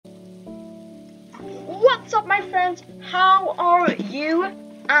What's up, my friends? How are you?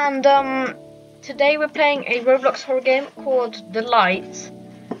 And today we're playing a Roblox horror game called The Lights.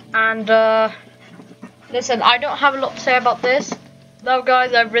 And listen, I don't have a lot to say about this. No,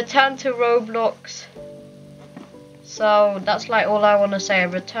 guys, I've returned to Roblox. So that's like all I want to say.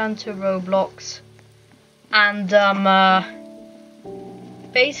 I've returned to Roblox, and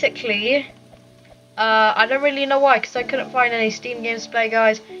basically, I don't really know why, because I couldn't find any Steam games to play,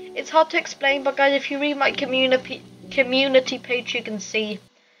 guys. It's hard to explain, but guys, if you read my community page, you can see.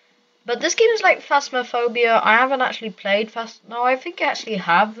 But this game is like Phasmophobia. I haven't actually played No, I think I actually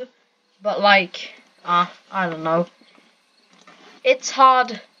have, but like, I don't know. It's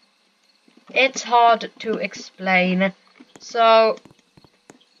hard. It's hard to explain. So,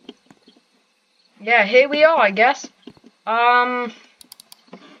 yeah, here we are, I guess.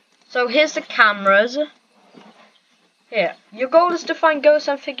 So here's the cameras. Here, your goal is to find ghosts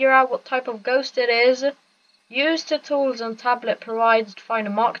and figure out what type of ghost it is. Use the tools and tablet provides to find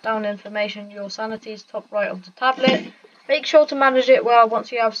and mark down information. Your sanity is top right of the tablet. Make sure to manage it well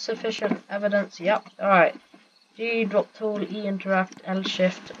once you have sufficient evidence. Yep, alright. G, drop tool, E, interact, L,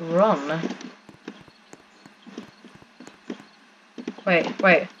 shift, run.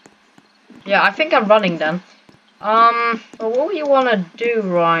 Wait. Yeah, I think I'm running then. But what you want to do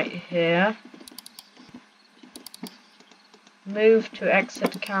right here... Move to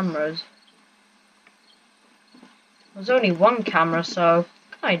exit cameras. There's only one camera, so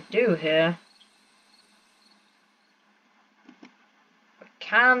what can I do here? A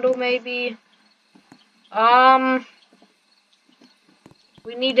candle, maybe?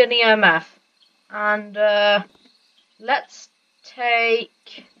 We need an EMF. And, let's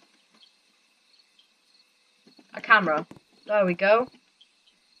take a camera. There we go.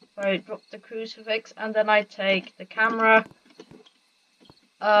 I drop the crucifix, and then I take the camera.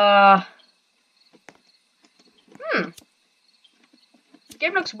 This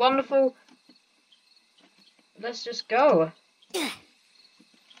game looks wonderful. Let's just go.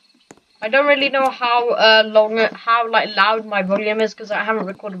 I don't really know how loud my volume is, because I haven't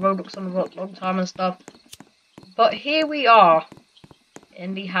recorded Roblox in a long time and stuff. But here we are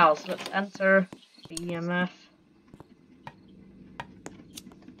in the house. Let's enter the EMF.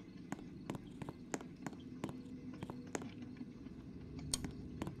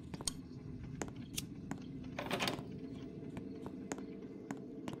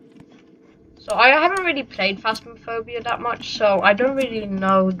 So I haven't really played Phasmophobia that much, so I don't really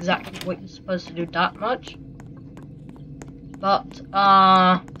know exactly what you're supposed to do that much. But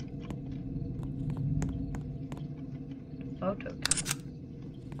photo camera.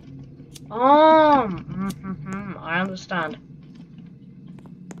 Oh, I understand.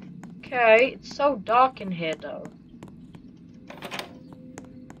 Okay, it's so dark in here though.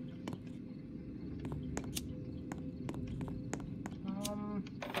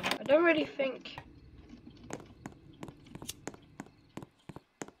 I don't really think...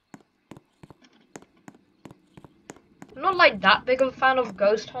 I'm not like that big of a fan of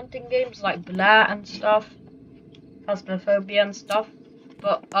ghost hunting games like Blair and stuff. Phasmophobia and stuff.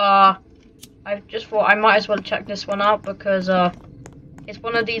 But, I just thought I might as well check this one out because, it's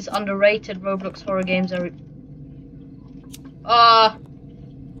one of these underrated Roblox horror games. Oh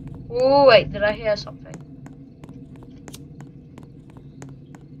wait, did I hear something?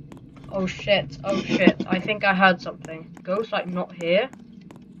 Oh shit, I think I heard something. Ghost, like, not here?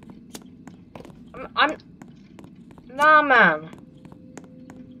 Nah, man.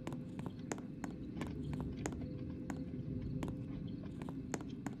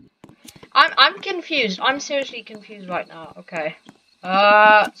 I'm confused. I'm seriously confused right now. Okay.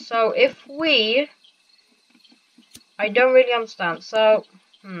 So if we... I don't really understand. So,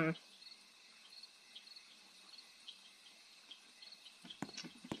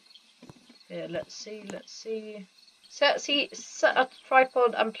 Here, let's see. Set a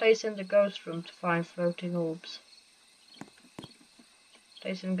tripod and place in the ghost room to find floating orbs.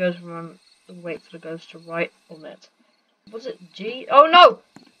 Place in the ghost room and wait for the ghost to write on it. Was it G? Oh no!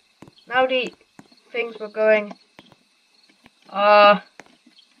 Now the things were going.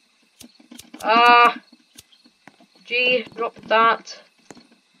 G, drop that.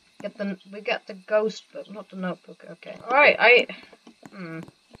 We get the ghost book, not the notebook. Okay. Alright,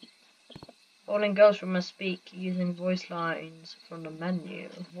 Falling ghost room must speak using voice lines from the menu.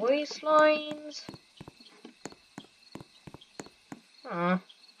 Voice lines?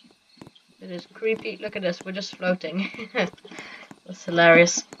 It is creepy. Look at this, we're just floating. That's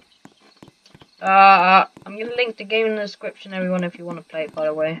hilarious. I'm gonna link the game in the description, everyone, if you want to play it, by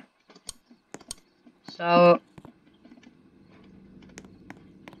the way. So,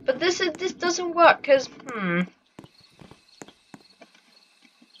 but this doesn't work because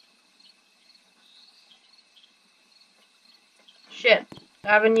shit. I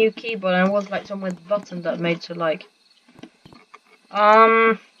have a new keyboard and it was like some with buttons that made to like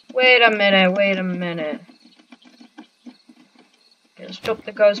wait a minute. Okay, let's drop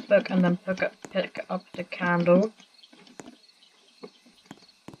the ghost book and then pick up the candle.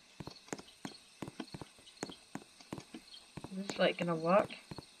 Is this like gonna work?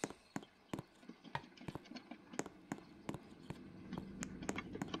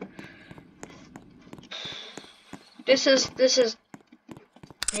 This is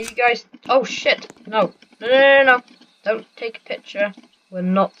you guys. Oh shit! No. Don't take a picture. We're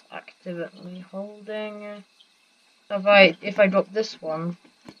not actively holding. If I drop this one.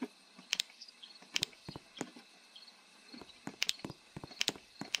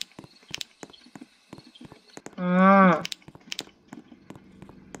 Ah.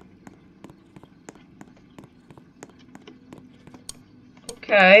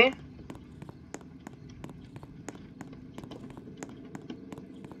 Okay.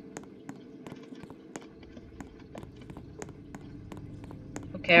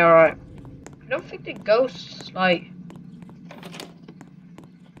 Okay, alright. I don't think the ghosts, like...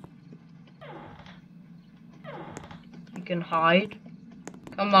 You can hide.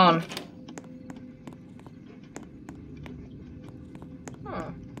 Come on.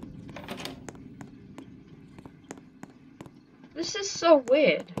 Huh. This is so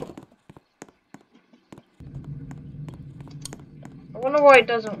weird. I wonder why it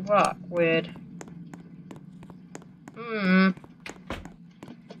doesn't work. Weird.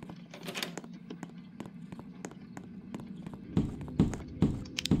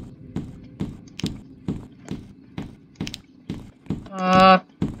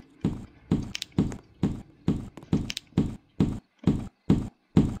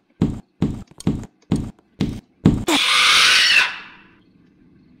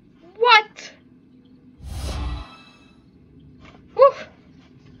 What? Whew.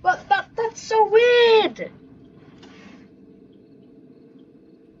 But that's so weird.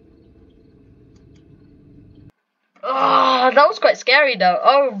 Oh, that was quite scary though.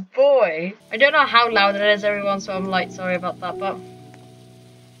 Oh boy. I don't know how loud it is, everyone, so I'm like sorry about that, but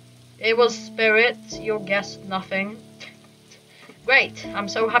it was spirit. Your guess, nothing. Great. I'm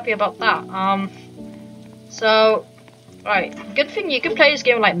so happy about that. So, right. Good thing you can play this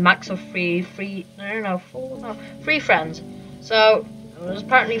game like max of three friends. So there's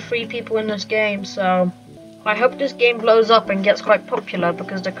apparently 3 people in this game. So I hope this game blows up and gets quite popular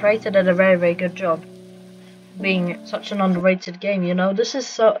because the creator did a very good job. Being such an underrated game, you know, this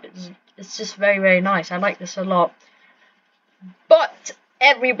is it's just very nice. I like this a lot. But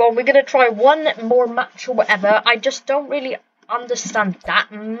everyone, we're gonna try one more match or whatever. I just don't really understand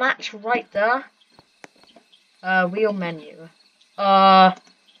that match right there. Wheel menu. Here,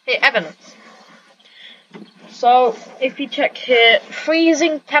 evidence. So if you check here,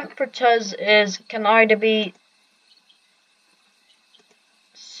 freezing temperatures can either be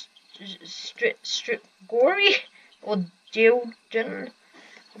gory or Dilgen.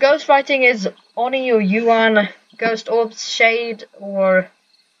 Ghostwriting is Oni or Yuan. Ghost orbs, shade or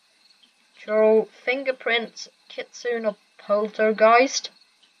Choro. Fingerprints, Kitsune or Poltergeist.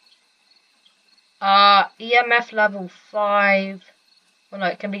 EMF level 5. Well, no,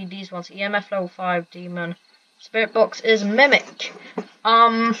 it can be these ones. EMF level 5, demon. Spirit box is mimic.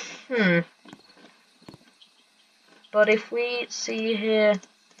 But if we see here,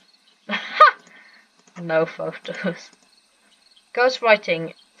 no photos.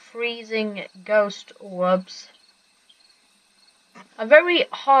 Ghostwriting, freezing ghost orbs. Very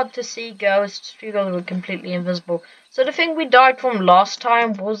hard to see ghosts because we're completely invisible. So the thing we died from last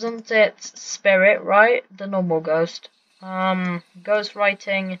time, wasn't it spirit, right? The normal ghost.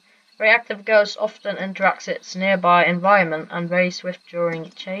 Ghostwriting, very active ghost often interacts its nearby environment and very swift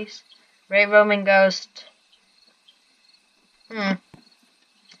during chase. Very roaming ghost.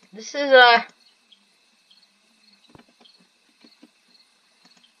 This is a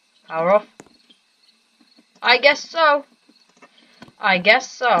power off. I guess so.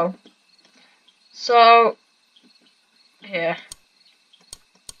 So here,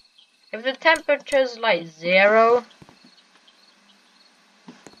 if the temperature's like 0,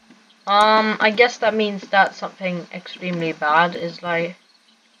 I guess that means that something extremely bad is like.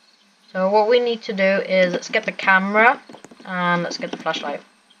 So what we need to do is let's get the camera and let's get the flashlight.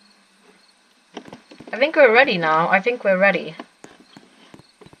 I think we're ready now. I think we're ready.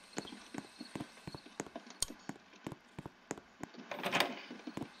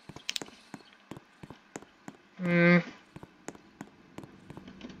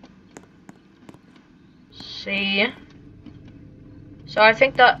 see. So I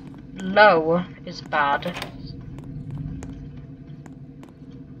think that low is bad.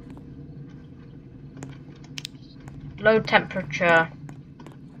 Low temperature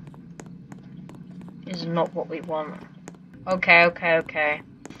is not what we want. Okay.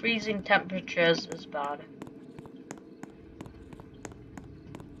 Freezing temperatures is bad.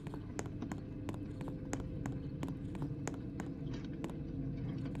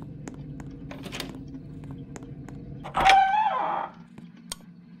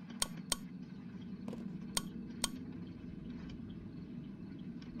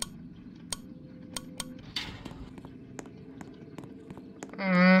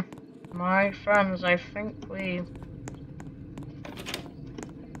 My friends, I think we...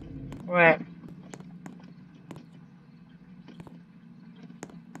 Wait.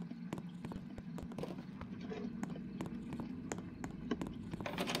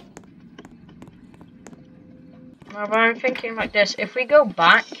 No, but I'm thinking like this. If we go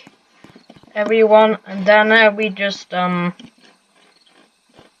back, everyone, and then we just,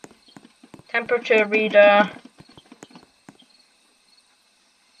 temperature reader...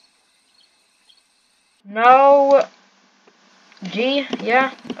 No. G,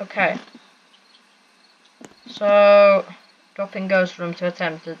 yeah, okay. So, dropping ghost room to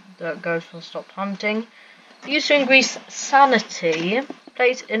attempt the ghost will stop hunting. Use to increase sanity.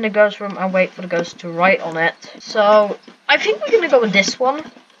 Place in the ghost room and wait for the ghost to write on it. So, I think we're gonna go with this one.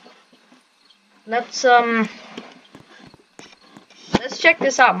 Let's check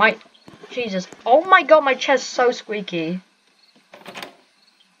this out. Jesus. Oh my god, my chest is so squeaky.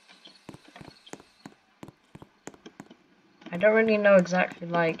 I don't really know exactly,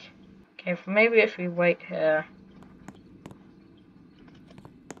 like... Okay, maybe if we wait here...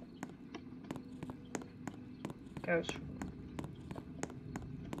 Goes...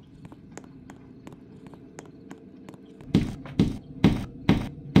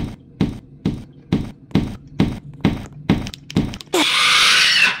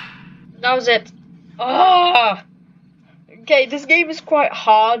 That was it. Ah! Okay, this game is quite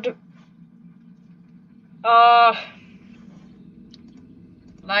hard.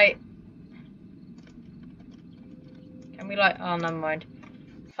 Like, can we like, oh, never mind.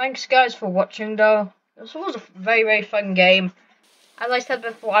 Thanks guys for watching though. This was a very, very fun game. As I said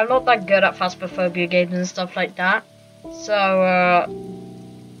before, I'm not that good at Phasmophobia games and stuff like that. So,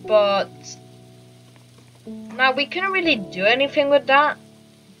 but now we couldn't really do anything with that.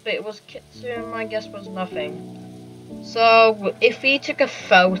 But it was Kitsune, I guess, was nothing. So, if we took a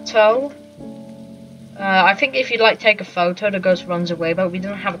photo... I think if you like take a photo, the ghost runs away, but we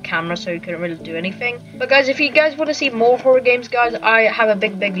didn't have a camera, so we couldn't really do anything. But guys, if you guys want to see more horror games, guys, I have a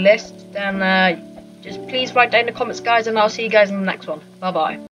big list. Then just please write down in the comments, guys, and I'll see you guys in the next one. Bye bye.